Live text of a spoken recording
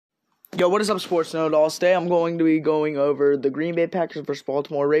Yo, what is up, Sports Know-It-All? Today I'm going to be going over the Green Bay Packers vs.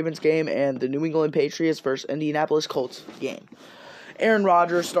 Baltimore Ravens game and the New England Patriots vs. Indianapolis Colts game. Aaron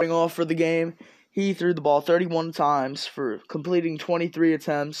Rodgers starting off for the game. He threw the ball 31 times for completing 23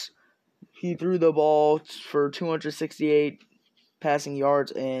 attempts. He threw the ball for 268 passing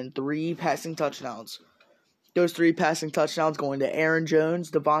yards and 3 passing touchdowns. Those 3 passing touchdowns going to Aaron Jones,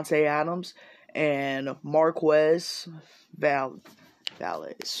 Devontae Adams, and Marquez Valles.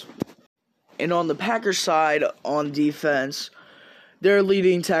 And on the Packers side, on defense, their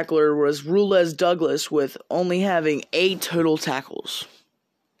leading tackler was Rules Douglas with only having 8 total tackles.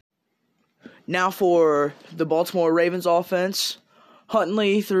 Now for the Baltimore Ravens offense,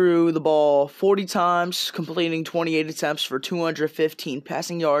 Huntley threw the ball 40 times, completing 28 attempts for 215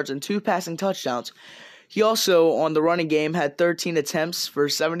 passing yards and 2 passing touchdowns. He also, on the running game, had 13 attempts for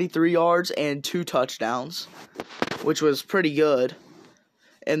 73 yards and 2 touchdowns, which was pretty good.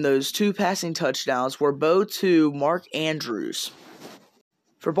 And those 2 passing touchdowns were both to Mark Andrews.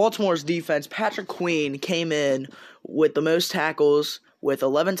 For Baltimore's defense, Patrick Queen came in with the most tackles, with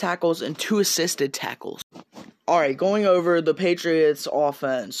 11 tackles and 2 assisted tackles. Alright, going over the Patriots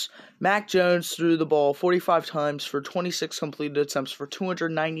offense. Mac Jones threw the ball 45 times for 26 completed attempts for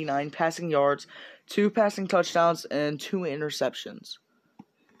 299 passing yards, 2 passing touchdowns, and 2 interceptions.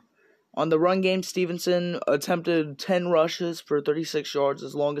 On the run game, Stevenson attempted 10 rushes for 36 yards,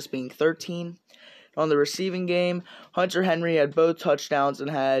 his longest being 13. On the receiving game, Hunter Henry had both touchdowns and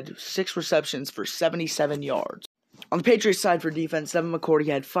had 6 receptions for 77 yards. On the Patriots side for defense, Devin McCourty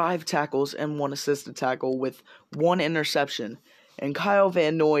had 5 tackles and 1 assisted tackle with 1 interception. And Kyle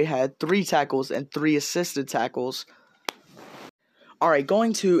Van Noy had 3 tackles and 3 assisted tackles. Alright,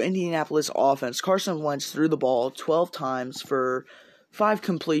 going to Indianapolis offense, Carson Wentz threw the ball 12 times for 5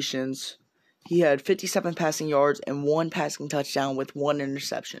 completions. He had 57 passing yards and 1 passing touchdown with 1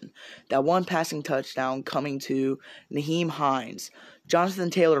 interception. That 1 passing touchdown coming to Nyheim Hines. Jonathan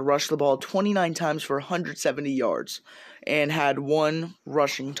Taylor rushed the ball 29 times for 170 yards and had 1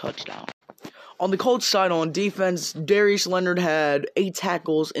 rushing touchdown. On the Colts side on defense, Darius Leonard had 8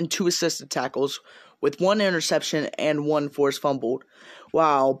 tackles and 2 assisted tackles with 1 interception and 1 forced fumbled,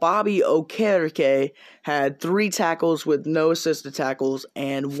 while Bobby Okereke had 3 tackles with no assisted tackles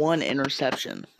and 1 interception.